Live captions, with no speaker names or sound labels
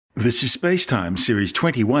This is SpaceTime Series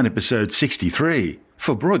 21, Episode 63,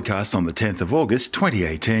 for broadcast on the 10th of August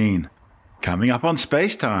 2018. Coming up on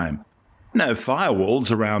SpaceTime, no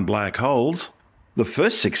firewalls around black holes, the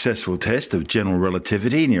first successful test of general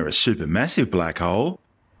relativity near a supermassive black hole,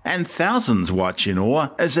 and thousands watch in awe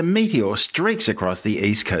as a meteor streaks across the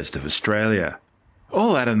east coast of Australia.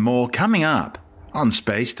 All that and more coming up on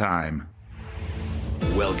SpaceTime.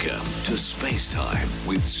 Welcome to SpaceTime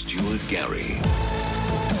with Stuart Gary.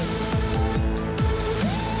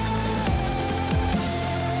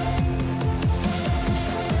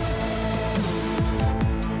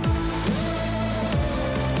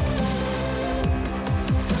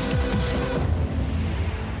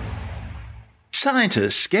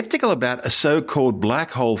 Scientists skeptical about a so-called black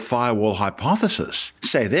hole firewall hypothesis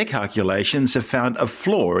say their calculations have found a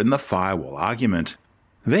flaw in the firewall argument.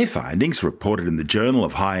 Their findings, reported in the Journal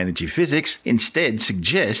of High Energy Physics, instead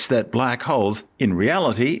suggest that black holes, in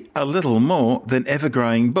reality, are little more than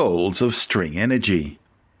ever-growing balls of string energy.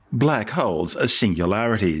 Black holes are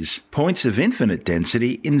singularities, points of infinite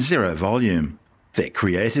density in zero volume. They're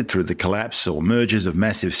created through the collapse or mergers of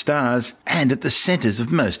massive stars and at the centres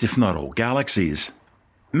of most, if not all, galaxies.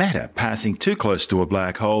 Matter passing too close to a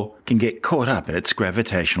black hole can get caught up in its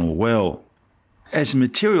gravitational well. As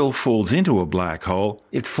material falls into a black hole,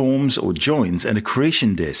 it forms or joins an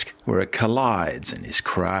accretion disk where it collides and is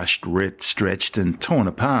crushed, ripped, stretched and torn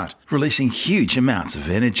apart, releasing huge amounts of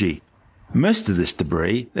energy. Most of this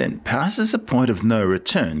debris then passes a point of no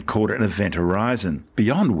return called an event horizon,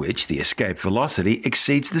 beyond which the escape velocity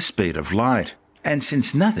exceeds the speed of light. And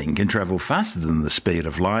since nothing can travel faster than the speed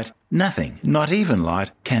of light, nothing, not even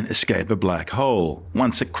light, can escape a black hole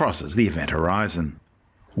once it crosses the event horizon.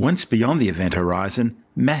 Once beyond the event horizon,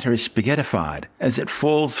 matter is spaghettified as it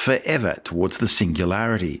falls forever towards the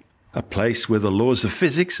singularity, a place where the laws of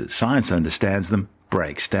physics, as science understands them,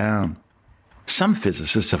 breaks down. Some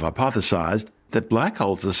physicists have hypothesized that black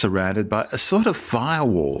holes are surrounded by a sort of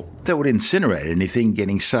firewall that would incinerate anything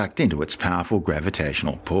getting sucked into its powerful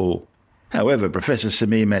gravitational pull. However, Professor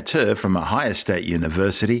Samir Mathur from Ohio State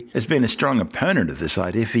University has been a strong opponent of this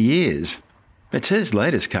idea for years. Mathur's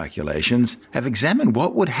latest calculations have examined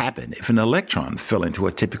what would happen if an electron fell into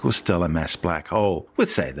a typical stellar mass black hole with,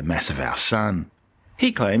 say, the mass of our Sun.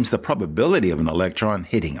 He claims the probability of an electron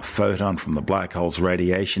hitting a photon from the black hole's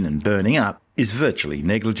radiation and burning up is virtually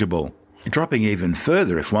negligible, dropping even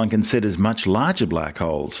further if one considers much larger black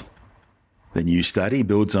holes. The new study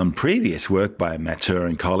builds on previous work by Mathur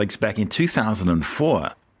and colleagues back in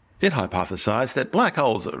 2004. It hypothesized that black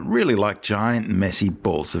holes are really like giant messy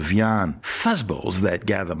balls of yarn, fuzzballs that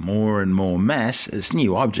gather more and more mass as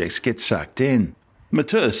new objects get sucked in.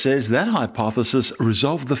 Mathur says that hypothesis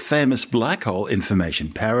resolved the famous black hole information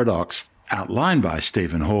paradox, outlined by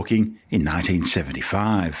Stephen Hawking in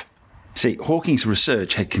 1975. See, Hawking's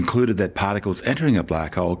research had concluded that particles entering a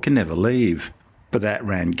black hole can never leave, but that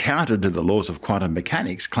ran counter to the laws of quantum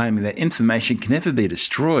mechanics, claiming that information can never be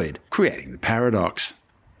destroyed, creating the paradox.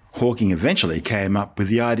 Hawking eventually came up with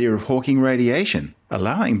the idea of Hawking radiation,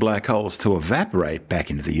 allowing black holes to evaporate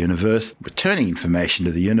back into the universe, returning information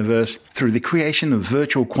to the universe through the creation of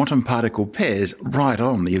virtual quantum particle pairs right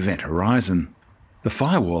on the event horizon. The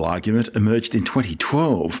firewall argument emerged in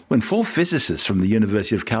 2012 when four physicists from the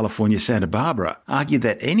University of California, Santa Barbara argued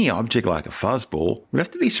that any object like a fuzzball would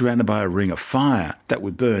have to be surrounded by a ring of fire that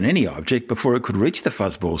would burn any object before it could reach the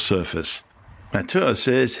fuzzball surface. Mathur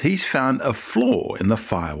says he's found a flaw in the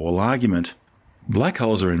firewall argument. Black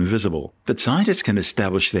holes are invisible, but scientists can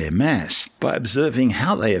establish their mass by observing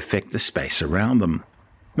how they affect the space around them.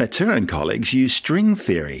 Mathur and colleagues use string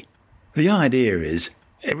theory. The idea is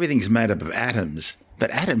everything's made up of atoms,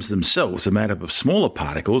 but atoms themselves are made up of smaller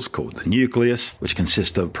particles called the nucleus, which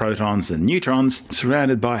consist of protons and neutrons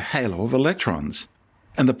surrounded by a halo of electrons.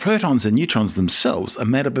 And the protons and neutrons themselves are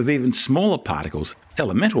made up of even smaller particles,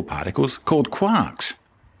 elemental particles, called quarks.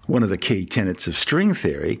 One of the key tenets of string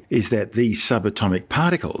theory is that these subatomic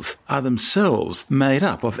particles are themselves made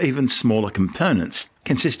up of even smaller components,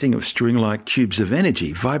 consisting of string-like cubes of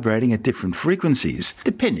energy vibrating at different frequencies,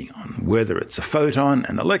 depending on whether it's a photon,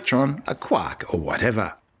 an electron, a quark, or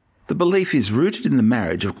whatever. The belief is rooted in the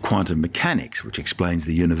marriage of quantum mechanics, which explains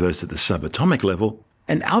the universe at the subatomic level,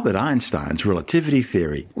 and Albert Einstein's relativity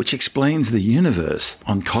theory, which explains the universe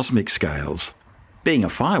on cosmic scales. Being a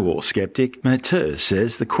firewall skeptic, Mathur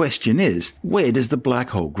says the question is, where does the black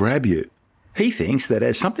hole grab you? He thinks that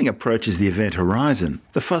as something approaches the event horizon,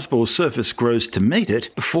 the fuzzball surface grows to meet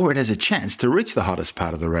it before it has a chance to reach the hottest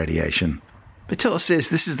part of the radiation. Mathur says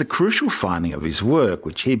this is the crucial finding of his work,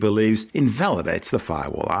 which he believes invalidates the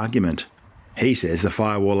firewall argument. He says the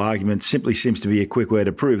firewall argument simply seems to be a quick way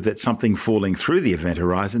to prove that something falling through the event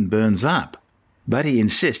horizon burns up. But he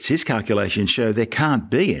insists his calculations show there can't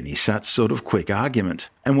be any such sort of quick argument,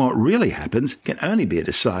 and what really happens can only be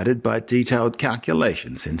decided by detailed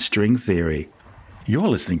calculations in string theory. You're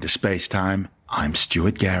listening to SpaceTime. I'm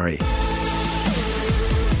Stuart Gary.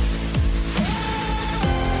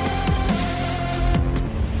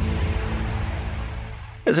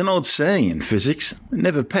 There's an old saying in physics, it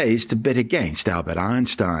never pays to bet against Albert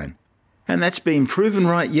Einstein. And that's been proven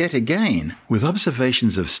right yet again, with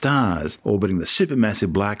observations of stars orbiting the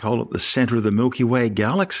supermassive black hole at the centre of the Milky Way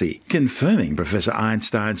galaxy, confirming Professor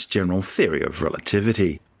Einstein's general theory of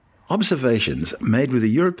relativity. Observations made with the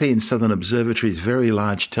European Southern Observatory's Very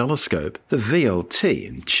Large Telescope, the VLT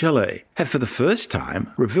in Chile, have for the first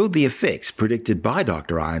time revealed the effects predicted by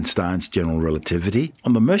Dr. Einstein's general relativity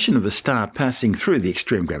on the motion of a star passing through the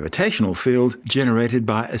extreme gravitational field generated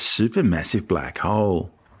by a supermassive black hole.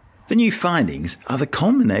 The new findings are the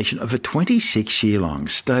culmination of a 26-year-long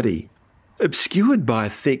study. Obscured by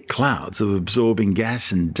thick clouds of absorbing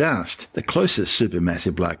gas and dust, the closest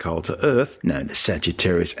supermassive black hole to Earth, known as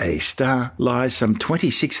Sagittarius A star, lies some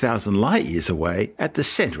 26,000 light-years away at the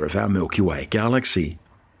centre of our Milky Way galaxy.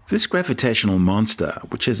 This gravitational monster,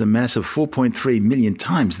 which has a mass of 4.3 million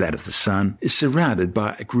times that of the Sun, is surrounded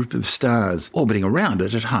by a group of stars orbiting around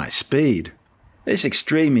it at high speed. This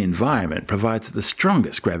extreme environment provides the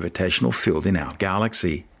strongest gravitational field in our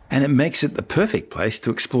galaxy, and it makes it the perfect place to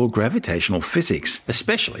explore gravitational physics,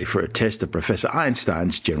 especially for a test of Professor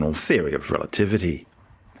Einstein's general theory of relativity.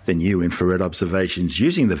 The new infrared observations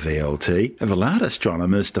using the VLT have allowed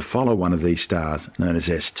astronomers to follow one of these stars, known as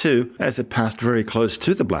S2, as it passed very close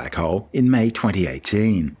to the black hole in May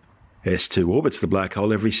 2018. S2 orbits the black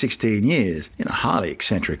hole every 16 years in a highly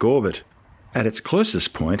eccentric orbit. At its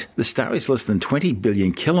closest point, the star is less than 20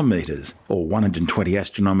 billion kilometres, or 120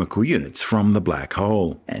 astronomical units, from the black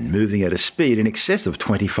hole, and moving at a speed in excess of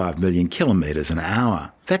 25 million kilometres an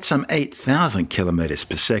hour. That's some 8,000 kilometres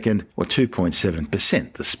per second, or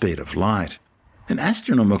 2.7% the speed of light. An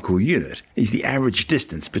astronomical unit is the average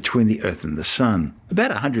distance between the Earth and the Sun,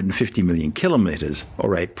 about 150 million kilometres,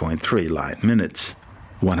 or 8.3 light minutes.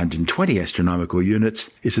 120 astronomical units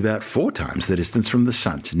is about 4 times the distance from the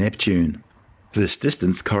Sun to Neptune. This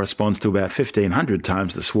distance corresponds to about 1,500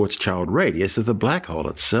 times the Schwarzschild radius of the black hole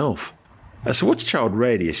itself. A Schwarzschild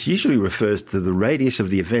radius usually refers to the radius of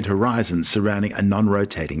the event horizon surrounding a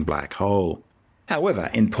non-rotating black hole. However,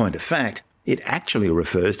 in point of fact, it actually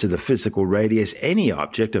refers to the physical radius any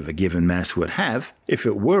object of a given mass would have if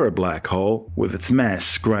it were a black hole with its mass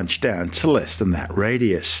scrunched down to less than that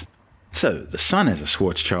radius. So, the Sun has a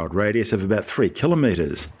Schwarzschild radius of about 3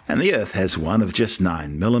 kilometres, and the Earth has one of just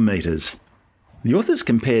 9 millimetres. The authors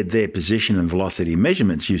compared their position and velocity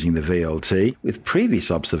measurements using the VLT with previous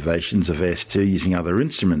observations of S2 using other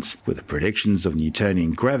instruments, with the predictions of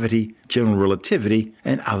Newtonian gravity, general relativity,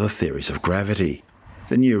 and other theories of gravity.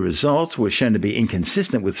 The new results were shown to be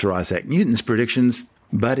inconsistent with Sir Isaac Newton's predictions,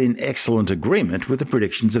 but in excellent agreement with the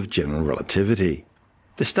predictions of general relativity.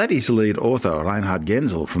 The study's lead author, Reinhard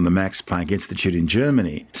Genzel from the Max Planck Institute in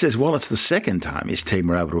Germany, says while it's the second time his team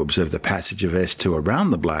were able to observe the passage of S2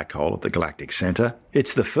 around the black hole at the galactic centre,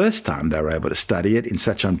 it's the first time they were able to study it in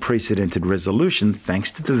such unprecedented resolution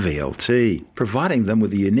thanks to the VLT, providing them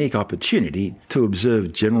with a unique opportunity to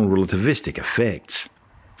observe general relativistic effects.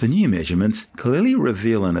 The new measurements clearly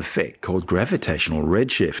reveal an effect called gravitational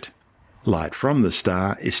redshift. Light from the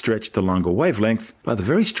star is stretched a longer wavelength by the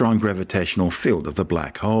very strong gravitational field of the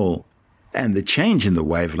black hole. And the change in the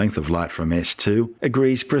wavelength of light from S2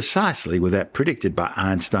 agrees precisely with that predicted by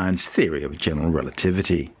Einstein's theory of general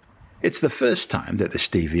relativity. It's the first time that this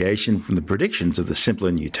deviation from the predictions of the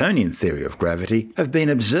simpler Newtonian theory of gravity have been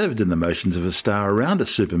observed in the motions of a star around a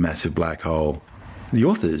supermassive black hole. The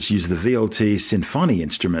authors use the VLT's Symphony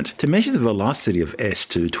instrument to measure the velocity of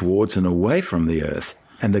S2 towards and away from the Earth,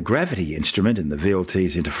 and the gravity instrument in the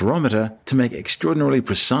VLT's interferometer to make extraordinarily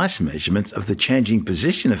precise measurements of the changing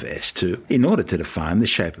position of S2 in order to define the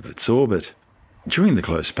shape of its orbit. During the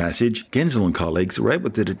close passage, Genzel and colleagues were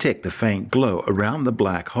able to detect the faint glow around the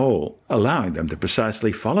black hole, allowing them to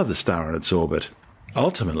precisely follow the star on its orbit,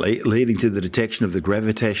 ultimately leading to the detection of the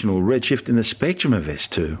gravitational redshift in the spectrum of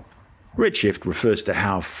S2. Redshift refers to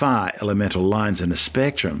how far elemental lines in a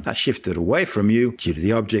spectrum are shifted away from you due to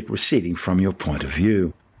the object receding from your point of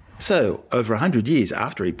view. So, over 100 years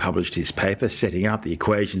after he published his paper setting out the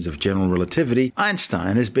equations of general relativity,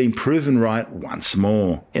 Einstein has been proven right once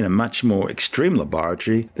more, in a much more extreme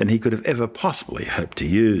laboratory than he could have ever possibly hoped to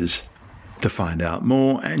use. To find out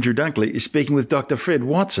more, Andrew Dunkley is speaking with Dr. Fred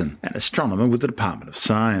Watson, an astronomer with the Department of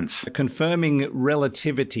Science. Confirming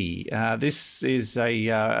relativity. This is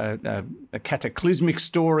a cataclysmic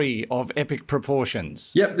story of epic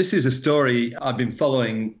proportions. Yep, this is a story I've been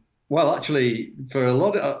following. Well, actually, for a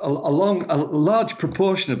large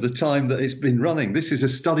proportion of the time that it's been running. This is a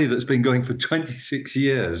study that's been going for 26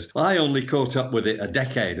 years. I only caught up with it a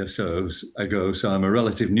decade or so ago, so I'm a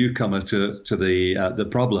relative newcomer to the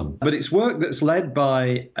problem. But it's work that's led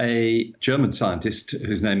by a German scientist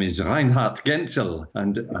whose name is Reinhard Genzel.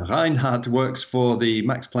 And Reinhard works for the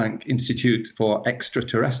Max Planck Institute for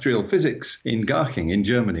Extraterrestrial Physics in Garching in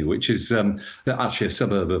Germany, which is actually a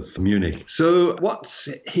suburb of Munich. So what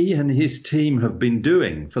he and his team have been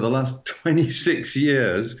doing for the last 26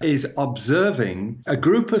 years is observing a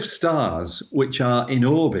group of stars which are in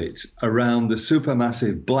orbit around the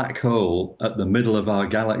supermassive black hole at the middle of our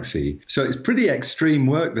galaxy. So it's pretty extreme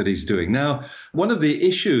work that he's doing. Now, one of the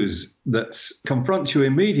issues that confronts you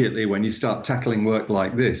immediately when you start tackling work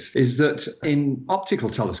like this is that in optical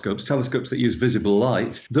telescopes that use visible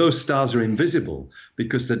light, those stars are invisible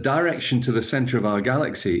because the direction to the center of our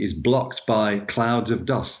galaxy is blocked by clouds of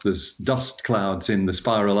dust. There's dust clouds in the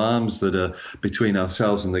spiral arms that are between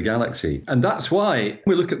ourselves and the galaxy. And that's why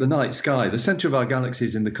we look at the night sky. The center of our galaxy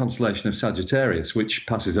is in the constellation of Sagittarius, which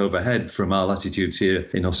passes overhead from our latitudes here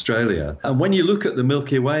in Australia. And when you look at the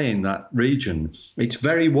Milky Way in that region, it's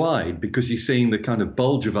very wide because you're seeing the kind of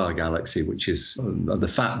bulge of our galaxy, which is the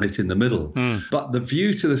fat bit in the middle. But the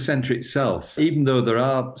view to the center itself, even though there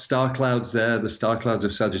are star clouds there, the star clouds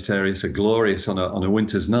of Sagittarius are glorious on a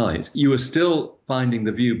winter's night, you are still finding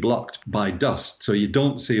the view blocked by dust, so you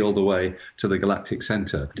don't see all the way to the galactic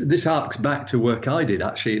center. This harks back to work I did,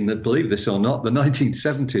 actually, in the, believe this or not, the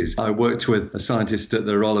 1970s. I worked with a scientist at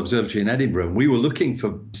the Royal Observatory in Edinburgh, and we were looking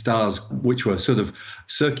for stars which were sort of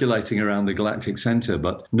circulating around the galactic center,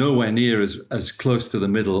 but nowhere near as close to the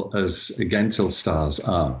middle as the Genzel stars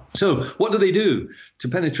are. So what do to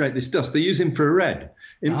penetrate this dust? They use infrared.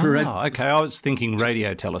 Oh, okay. I was thinking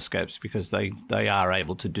radio telescopes because they are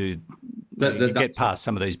able to do get past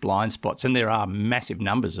some of these blind spots, and there are massive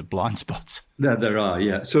numbers of blind spots. There are,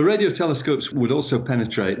 yeah. So radio telescopes would also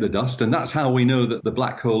penetrate the dust, and that's how we know that the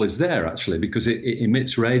black hole is there, actually, because it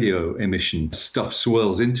emits radio emission. Stuff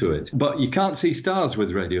swirls into it. But you can't see stars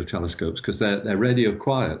with radio telescopes because they're radio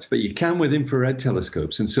quiet, but you can with infrared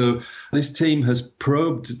telescopes. And so this team has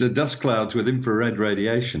probed the dust clouds with infrared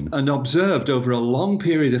radiation and observed over a long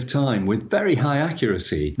period of time with very high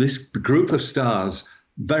accuracy this group of stars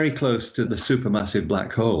very close to the supermassive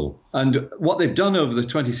black hole. And what they've done over the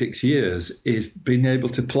 26 years is been able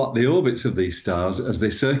to plot the orbits of these stars as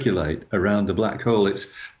they circulate around the black hole.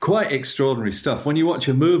 It's quite extraordinary stuff. When you watch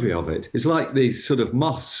a movie of it, it's like these sort of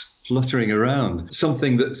moths fluttering around,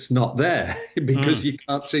 something that's not there because you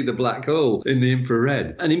can't see the black hole in the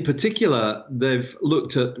infrared. And in particular, they've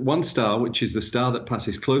looked at one star, which is the star that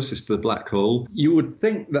passes closest to the black hole. You would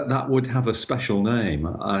think that would have a special name.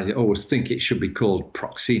 I always think it should be called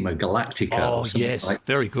Proxima Galactica. Oh, yes.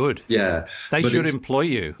 Very good. Yeah. They should employ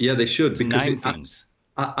you. Yeah, they should. Because name things.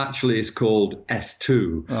 Actually, it's called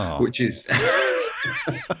S2, which is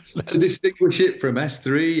to distinguish it from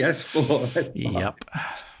S3, S4, S5. Yep.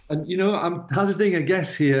 And, I'm hazarding a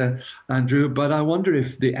guess here, Andrew, but I wonder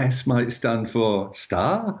if the S might stand for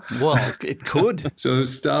star. Well, it could. So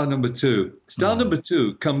star number 2. Star number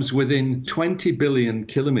 2 comes within 20 billion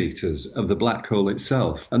kilometers of the black hole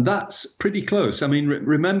itself. And that's pretty close. I mean,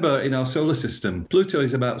 remember, in our solar system, Pluto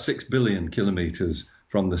is about 6 billion kilometers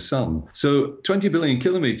from the sun. So 20 billion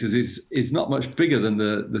kilometers is not much bigger than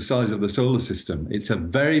the size of the solar system. It's a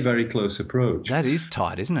very, very close approach. That is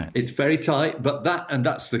tight, isn't it? It's very tight, but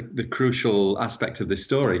that's the crucial aspect of this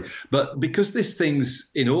story. But because this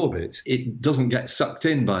thing's in orbit, it doesn't get sucked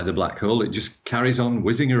in by the black hole. It just carries on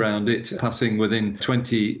whizzing around it, passing within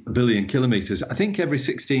 20 billion kilometers. I think every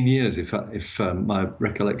 16 years, if my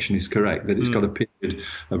recollection is correct, that it's got a period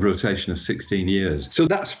of rotation of 16 years. So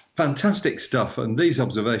that's fantastic stuff. And these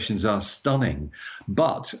observations are stunning,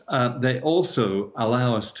 but they also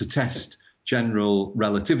allow us to test general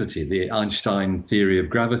relativity, the Einstein theory of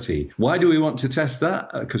gravity. Why do we want to test that?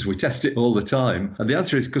 Because we test it all the time. And the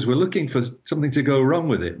answer is because we're looking for something to go wrong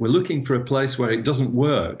with it. We're looking for a place where it doesn't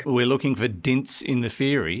work. We're looking for dints in the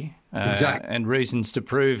theory. Exactly. And reasons to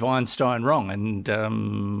prove Einstein wrong. And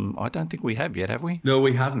I don't think we have yet, have we? No,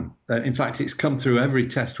 we haven't. In fact, it's come through every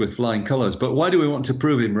test with flying colours. But why do we want to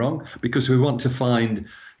prove him wrong? Because we want to find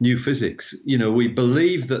new physics. We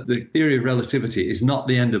believe that the theory of relativity is not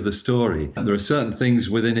the end of the story. And there are certain things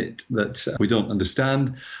within it that we don't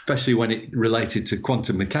understand, especially when it related to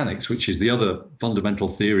quantum mechanics, which is the other fundamental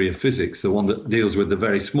theory of physics, the one that deals with the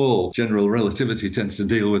very small. General relativity tends to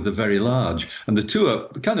deal with the very large. And the two are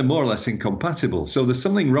kind of more or less incompatible. So there's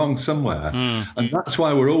something wrong somewhere. And that's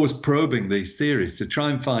why we're always probing these theories to try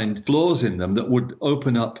and find flaws in them that would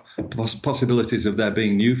open up possibilities of there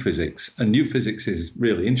being new physics. And new physics is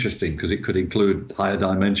really interesting because it could include higher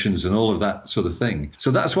dimensions and all of that sort of thing. So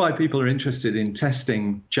that's why people are interested in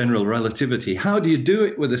testing general relativity. How do you do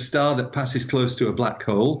it with a star that passes close to a black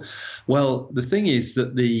hole? Well, the thing is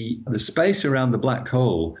that the space around the black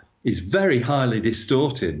hole is very highly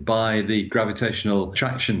distorted by the gravitational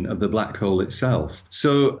attraction of the black hole itself.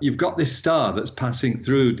 So you've got this star that's passing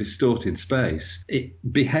through distorted space.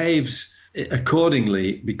 It behaves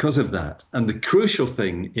accordingly because of that. And the crucial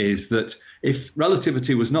thing is that if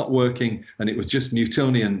relativity was not working and it was just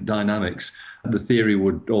Newtonian dynamics, the theory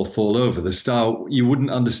would all fall over. The star, you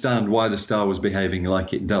wouldn't understand why the star was behaving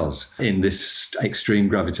like it does in this extreme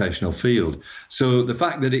gravitational field. So the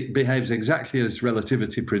fact that it behaves exactly as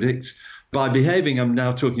relativity predicts, by behaving, I'm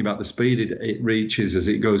now talking about the speed it reaches as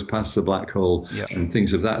it goes past the black hole and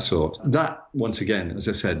things of that sort. That, once again, as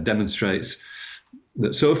I said, demonstrates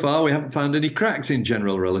that so far we haven't found any cracks in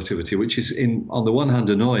general relativity, which is, on the one hand,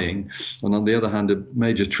 annoying, and on the other hand, a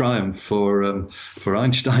major triumph for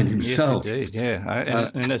Einstein himself. Yes, indeed, yeah.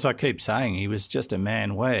 And as I keep saying, he was just a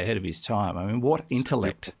man way ahead of his time. I mean, what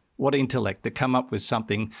intellect to come up with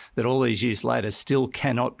something that all these years later still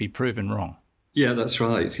cannot be proven wrong. Yeah, that's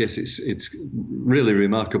right. Yes, it's really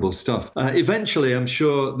remarkable stuff. Eventually, I'm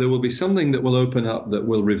sure there will be something that will open up that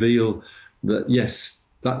will reveal that, yes,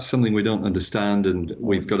 that's something we don't understand, and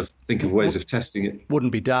we've got to think of ways of testing it.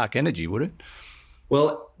 Wouldn't be dark energy, would it?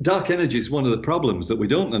 Well, dark energy is one of the problems that we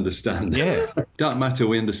don't understand. Yeah. Dark matter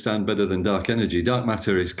we understand better than dark energy. Dark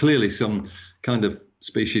matter is clearly some kind of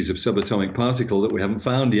species of subatomic particle that we haven't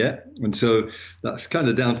found yet. And so that's kind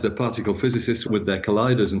of down to the particle physicists with their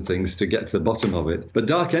colliders and things to get to the bottom of it. But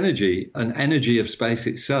dark energy and energy of space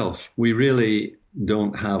itself, we really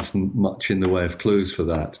don't have much in the way of clues for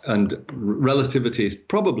that. And relativity is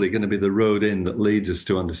probably going to be the road in that leads us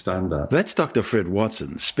to understand that. That's Dr. Fred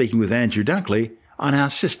Watson speaking with Andrew Dunkley on our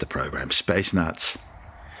sister program, Space Nuts.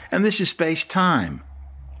 And this is Space Time.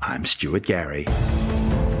 I'm Stuart Gary.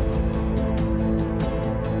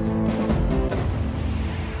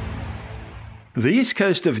 The east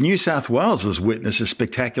coast of New South Wales has witnessed a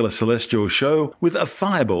spectacular celestial show with a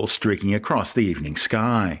fireball streaking across the evening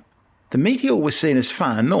sky. The meteor was seen as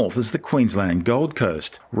far north as the Queensland Gold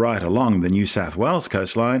Coast, right along the New South Wales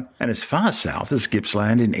coastline, and as far south as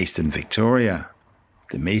Gippsland in eastern Victoria.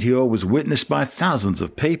 The meteor was witnessed by thousands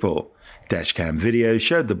of people. Dashcam videos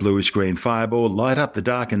showed the bluish-green fireball light up the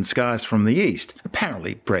darkened skies from the east,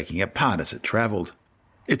 apparently breaking apart as it travelled.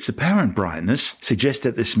 Its apparent brightness suggests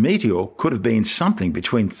that this meteor could have been something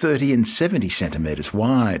between 30 and 70 centimetres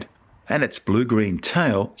wide. And its blue-green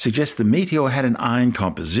tail suggests the meteor had an iron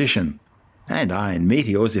composition. And iron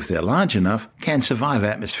meteors, if they're large enough, can survive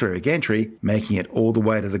atmospheric entry, making it all the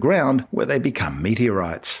way to the ground where they become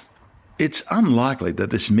meteorites. It's unlikely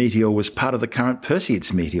that this meteor was part of the current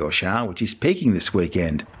Perseids meteor shower, which is peaking this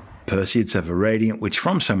weekend. Perseids have a radiant which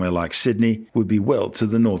from somewhere like Sydney would be well to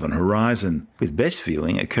the northern horizon, with best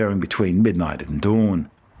viewing occurring between midnight and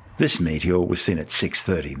dawn. This meteor was seen at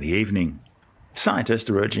 6:30 in the evening. Scientists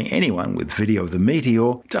are urging anyone with video of the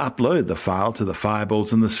meteor to upload the file to the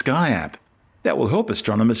Fireballs in the Sky app. That will help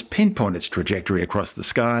astronomers pinpoint its trajectory across the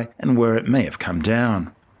sky and where it may have come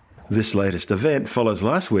down. This latest event follows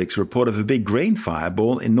last week's report of a big green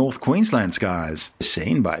fireball in North Queensland skies,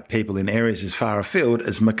 seen by people in areas as far afield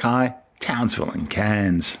as Mackay, Townsville and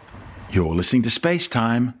Cairns. You're listening to Space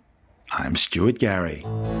Time. I'm Stuart Gary.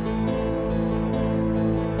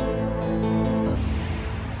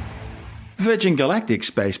 Virgin Galactic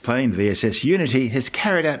spaceplane VSS Unity has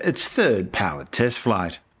carried out its third powered test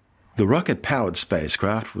flight. The rocket-powered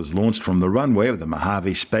spacecraft was launched from the runway of the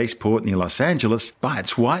Mojave Spaceport near Los Angeles by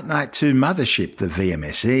its White Knight 2 mothership, the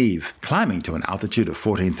VMS Eve, climbing to an altitude of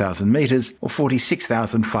 14,000 metres or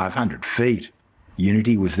 46,500 feet.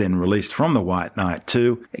 Unity was then released from the White Knight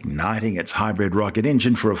 2, igniting its hybrid rocket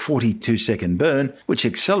engine for a 42-second burn, which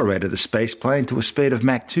accelerated the spaceplane to a speed of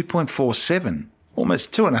Mach 2.47,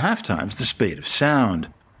 almost 2.5 times the speed of sound.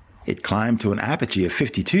 It climbed to an apogee of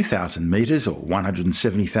 52,000 metres or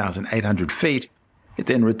 170,800 feet. It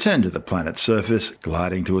then returned to the planet's surface,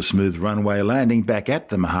 gliding to a smooth runway landing back at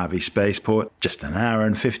the Mojave Spaceport just an hour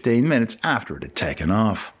and 15 minutes after it had taken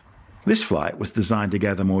off. This flight was designed to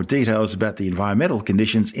gather more details about the environmental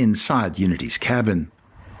conditions inside Unity's cabin.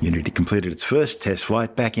 Unity completed its first test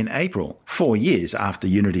flight back in April, 4 years after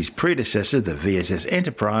Unity's predecessor, the VSS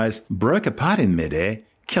Enterprise, broke apart in midair,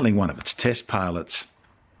 killing one of its test pilots.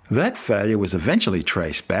 That failure was eventually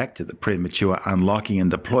traced back to the premature unlocking and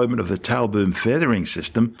deployment of the tail boom feathering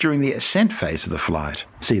system during the ascent phase of the flight.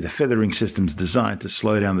 See, the feathering system's designed to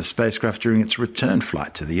slow down the spacecraft during its return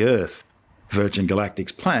flight to the Earth. Virgin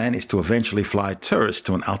Galactic's plan is to eventually fly tourists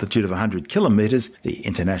to an altitude of 100 kilometres, the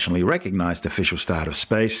internationally recognised official start of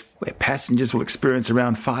space, where passengers will experience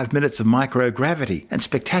around 5 minutes of microgravity and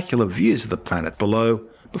spectacular views of the planet below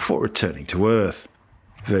before returning to Earth.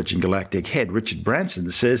 Virgin Galactic head Richard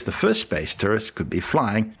Branson says the first space tourists could be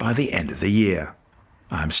flying by the end of the year.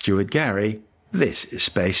 I'm Stuart Gary. This is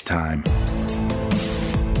SpaceTime.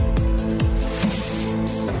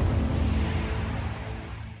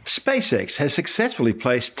 SpaceX has successfully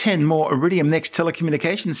placed 10 more Iridium NEXT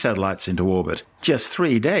telecommunications satellites into orbit, just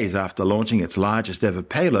 3 days after launching its largest ever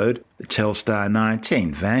payload, the Telstar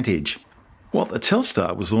 19 Vantage. While the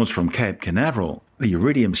Telstar was launched from Cape Canaveral, the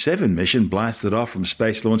Iridium 7 mission blasted off from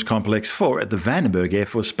Space Launch Complex 4 at the Vandenberg Air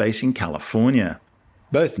Force Base in California.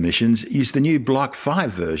 Both missions used the new Block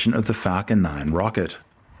 5 version of the Falcon 9 rocket.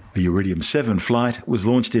 The Iridium 7 flight was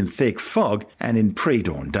launched in thick fog and in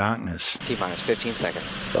pre-dawn darkness. T-minus 15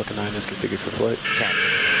 seconds. Falcon 9 is configured for flight. 10, 9,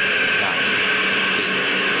 8,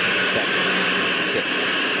 7, 6,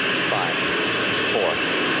 5, 4,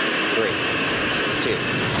 3, 2,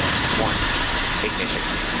 1. Ignition.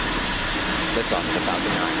 Liftoff of the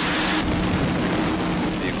Falcon 9.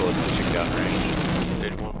 Vehicle is pushing down range.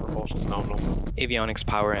 81 propulsion nominal. Avionics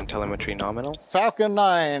power and telemetry nominal. Falcon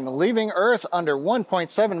 9, leaving Earth under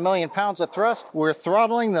 1.7 million pounds of thrust. We're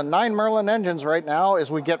throttling the 9 Merlin engines right now as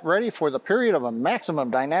we get ready for the period of a maximum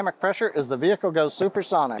dynamic pressure as the vehicle goes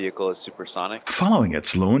supersonic. Vehicle is supersonic. Following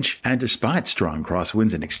its launch, and despite strong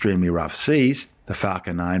crosswinds and extremely rough seas, the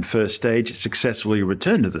Falcon 9 first stage successfully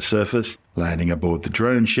returned to the surface, landing aboard the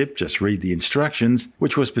drone ship, just read the instructions,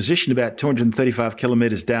 which was positioned about 235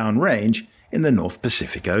 kilometres downrange in the North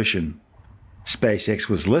Pacific Ocean. SpaceX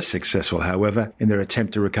was less successful, however, in their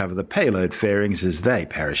attempt to recover the payload fairings as they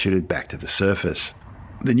parachuted back to the surface.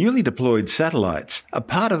 The newly deployed satellites are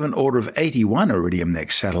part of an order of 81 Iridium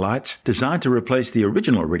NEXT satellites designed to replace the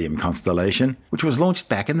original Iridium constellation, which was launched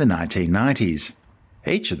back in the 1990s.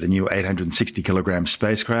 Each of the new 860-kilogram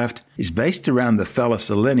spacecraft is based around the Thales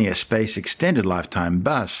Alenia Space Extended Lifetime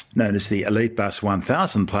bus, known as the Elite Bus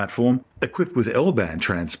 1000 platform, equipped with L-band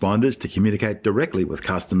transponders to communicate directly with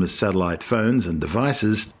customers' satellite phones and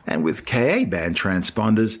devices, and with Ka-band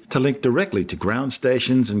transponders to link directly to ground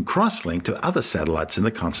stations and cross-link to other satellites in the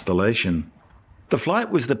constellation. The flight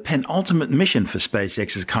was the penultimate mission for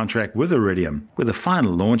SpaceX's contract with Iridium, with a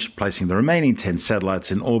final launch placing the remaining 10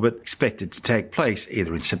 satellites in orbit expected to take place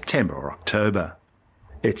either in September or October.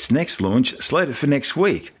 Its next launch, slated for next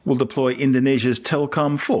week, will deploy Indonesia's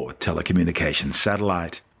Telkom 4 telecommunications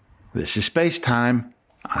satellite. This is SpaceTime.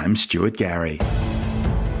 I'm Stuart Gary.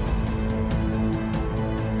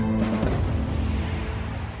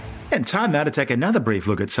 And time now to take another brief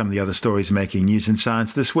look at some of the other stories making news in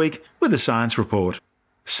science this week with a science report.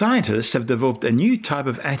 Scientists have developed a new type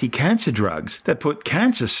of anti-cancer drugs that put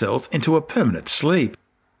cancer cells into a permanent sleep.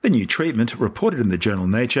 The new treatment, reported in the journal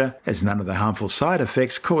Nature, has none of the harmful side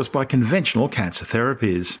effects caused by conventional cancer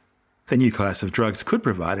therapies. The new class of drugs could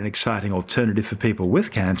provide an exciting alternative for people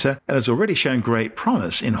with cancer and has already shown great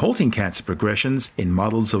promise in halting cancer progressions in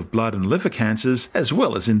models of blood and liver cancers, as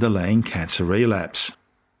well as in delaying cancer relapse.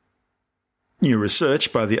 New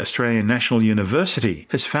research by the Australian National University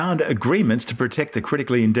has found agreements to protect the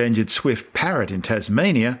critically endangered swift parrot in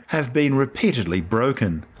Tasmania have been repeatedly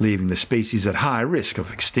broken, leaving the species at high risk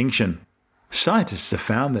of extinction. Scientists have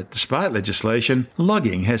found that despite legislation,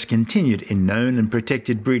 logging has continued in known and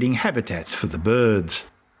protected breeding habitats for the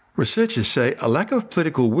birds. Researchers say a lack of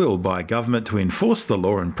political will by government to enforce the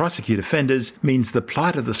law and prosecute offenders means the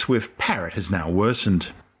plight of the swift parrot has now worsened.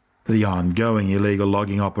 The ongoing illegal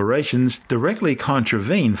logging operations directly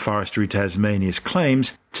contravene Forestry Tasmania's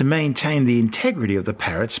claims to maintain the integrity of the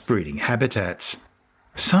parrot's breeding habitats.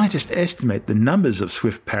 Scientists estimate the numbers of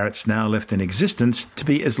swift parrots now left in existence to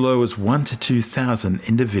be as low as 1 to 2,000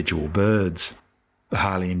 individual birds. The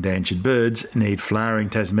highly endangered birds need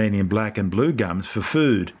flowering Tasmanian black and blue gums for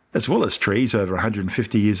food, as well as trees over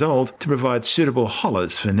 150 years old to provide suitable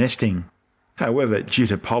hollows for nesting. However, due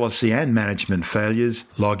to policy and management failures,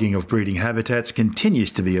 logging of breeding habitats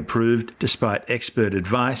continues to be approved despite expert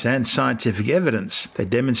advice and scientific evidence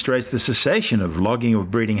that demonstrates the cessation of logging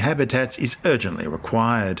of breeding habitats is urgently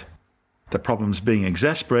required. the problems being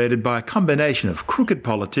exacerbated by a combination of crooked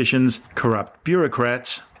politicians, corrupt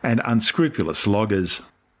bureaucrats, and unscrupulous loggers.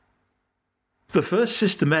 The first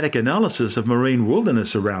systematic analysis of marine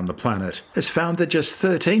wilderness around the planet has found that just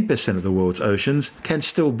 13% of the world's oceans can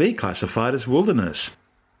still be classified as wilderness.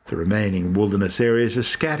 The remaining wilderness areas are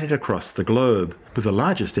scattered across the globe, with the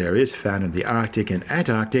largest areas found in the Arctic and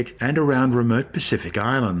Antarctic and around remote Pacific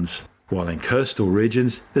islands, while in coastal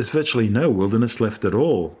regions there's virtually no wilderness left at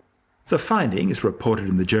all. The findings, reported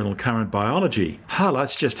in the journal Current Biology,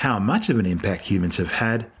 highlights just how much of an impact humans have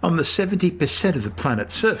had on the 70% of the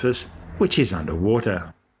planet's surface which is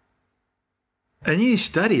underwater. A new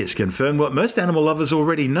study has confirmed what most animal lovers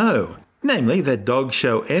already know, namely that dogs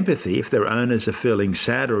show empathy if their owners are feeling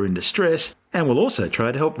sad or in distress, and will also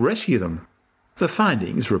try to help rescue them. The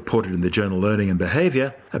findings, reported in the journal Learning and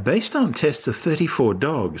Behaviour, are based on tests of 34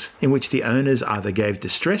 dogs, in which the owners either gave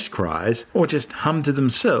distress cries or just hummed to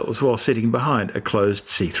themselves while sitting behind a closed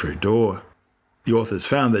see-through door. The authors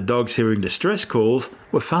found that dogs hearing distress calls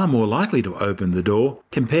were far more likely to open the door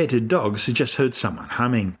compared to dogs who just heard someone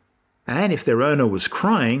humming. And if their owner was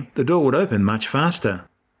crying, the door would open much faster.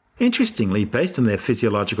 Interestingly, based on their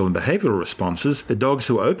physiological and behavioural responses, the dogs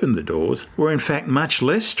who opened the doors were in fact much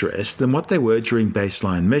less stressed than what they were during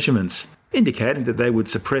baseline measurements, indicating that they would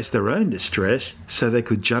suppress their own distress so they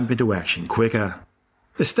could jump into action quicker.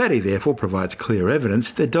 The study therefore provides clear evidence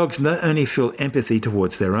that dogs not only feel empathy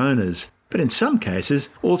towards their owners, but in some cases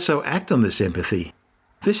also act on this empathy.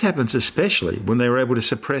 This happens especially when they are able to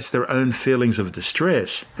suppress their own feelings of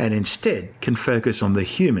distress and instead can focus on the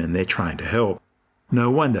human they're trying to help. No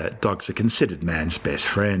wonder dogs are considered man's best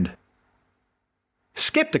friend.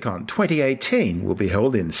 Skepticon 2018 will be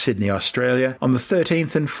held in Sydney, Australia on the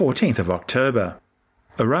 13th and 14th of October.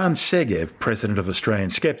 Aran Segev, President of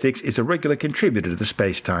Australian Skeptics, is a regular contributor to the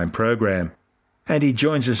SpaceTime program, and he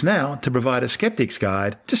joins us now to provide a skeptic's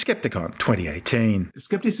guide to Skepticon 2018.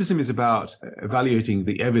 Skepticism is about evaluating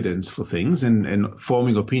the evidence for things and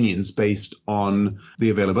forming opinions based on the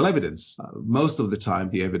available evidence. Most of the time,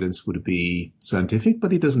 the evidence would be scientific,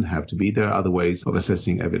 but it doesn't have to be. There are other ways of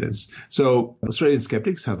assessing evidence. So Australian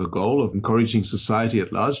skeptics have a goal of encouraging society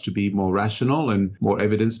at large to be more rational and more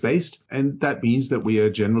evidence-based. And that means that we are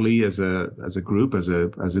generally, as a group, as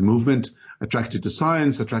a movement, attracted to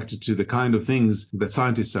science, attracted to the kind of things that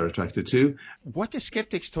scientists are attracted to. What do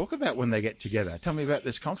skeptics talk about when they get together? Tell me about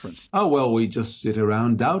this conference. Oh, well, we just sit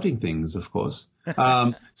around doubting things, of course.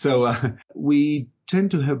 So we tend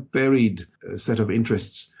to have varied set of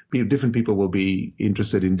interests. Different people will be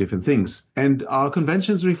interested in different things. And our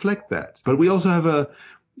conventions reflect that. But we also have a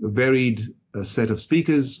varied set of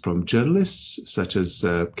speakers from journalists such as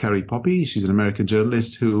Carrie Poppy. She's an American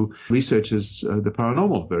journalist who researches the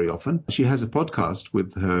paranormal very often. She has a podcast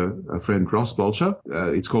with her friend Ross Bolcher.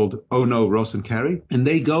 It's called Oh No, Ross and Carrie. And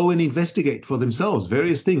they go and investigate for themselves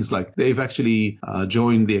various things, like they've actually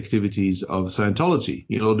joined the activities of Scientology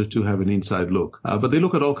in order to have an inside look. But they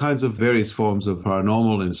look at all kinds of various forms of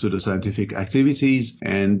paranormal and pseudoscientific activities,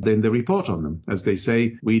 and then they report on them. As they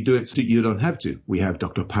say, we do it so you don't have to. We have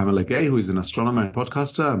Dr. Pamela Gay, who is an astronomer and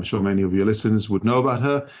podcaster. I'm sure many of your listeners would know about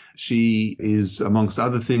her. She is, amongst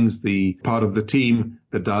other things, the part of the team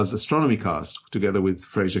that does Astronomy Cast, together with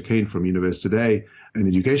Fraser Kane from Universe Today, an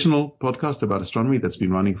educational podcast about astronomy that's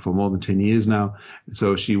been running for more than 10 years now.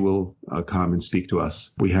 So she will come and speak to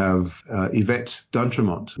us. We have Yvette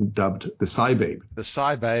D'Entremont, dubbed the Sci Babe. The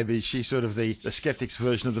Sci Babe, is she sort of the skeptic's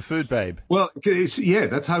version of the Food Babe? Well, yeah,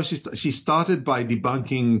 that's how she started, by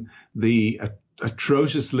debunking the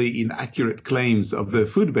atrociously inaccurate claims of the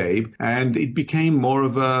Food Babe, and it became more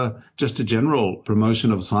of just a general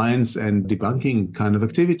promotion of science and debunking kind of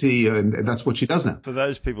activity, and that's what she does now. For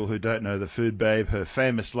those people who don't know the Food Babe, her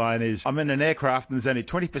famous line is, "I'm in an aircraft and there's only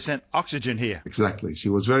 20% oxygen here." Exactly. She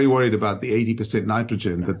was very worried about the 80%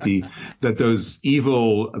 nitrogen that those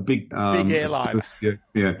evil big airline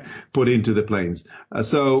put into the planes.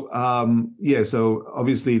 So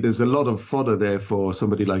obviously there's a lot of fodder there for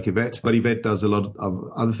somebody like Yvette, but Yvette does a lot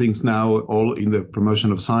of other things now, all in the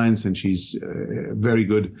promotion of science, and she's very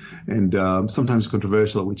good and sometimes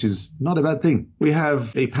controversial, which is not a bad thing. We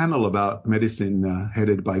have a panel about medicine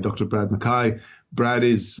headed by Dr. Brad Mackay. Brad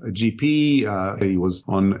is a GP. He was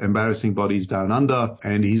on Embarrassing Bodies Down Under,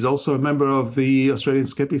 and he's also a member of the Australian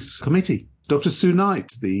Skeptics Committee. Dr. Sue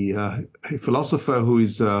Knight, the philosopher who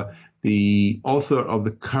is the author of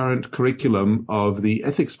the current curriculum of the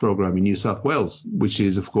ethics program in New South Wales, which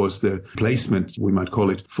is, of course, the placement, we might call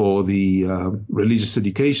it, for the religious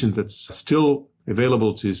education that's still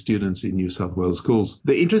available to students in New South Wales schools.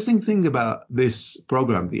 The interesting thing about this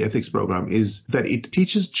program, the ethics program, is that it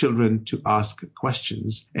teaches children to ask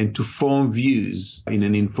questions and to form views in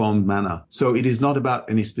an informed manner. So it is not about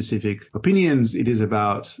any specific opinions. It is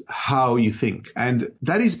about how you think. And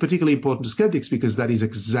that is particularly important to skeptics because that is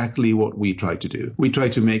exactly what we try to do. We try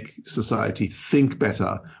to make society think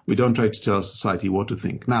better. We don't try to tell society what to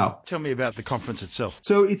think. Now, tell me about the conference itself.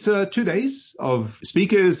 So it's 2 days of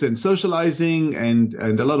speakers and socializing and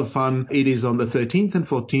a lot of fun. It is on the 13th and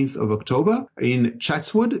 14th of October in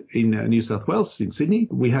Chatswood in New South Wales, in Sydney.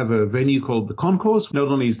 We have a venue called the Concourse. Not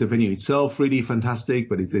only is the venue itself really fantastic,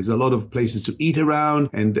 but there's a lot of places to eat around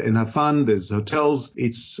and have fun. There's hotels.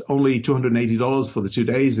 It's only $280 for the 2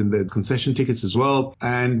 days and the concession tickets as well.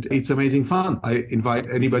 And it's amazing fun. I invite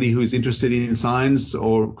anybody who is interested in science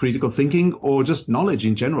or critical thinking or just knowledge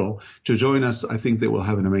in general to join us. I think they will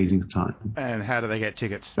have an amazing time. And how do they get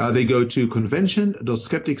tickets? They go to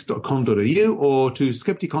convention.skeptics.com.au or to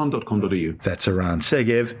skepticon.com.au. That's Aran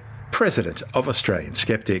Segev, President of Australian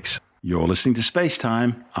Skeptics. You're listening to Space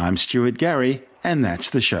Time. I'm Stuart Gary, and that's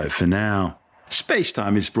the show for now. Space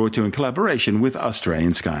Time is brought to you in collaboration with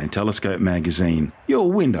Australian Sky and Telescope magazine,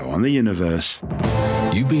 your window on the universe.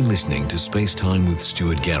 You've been listening to Space Time with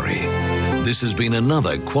Stuart Gary. This has been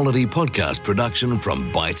another quality podcast production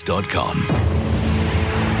from Bytes.com.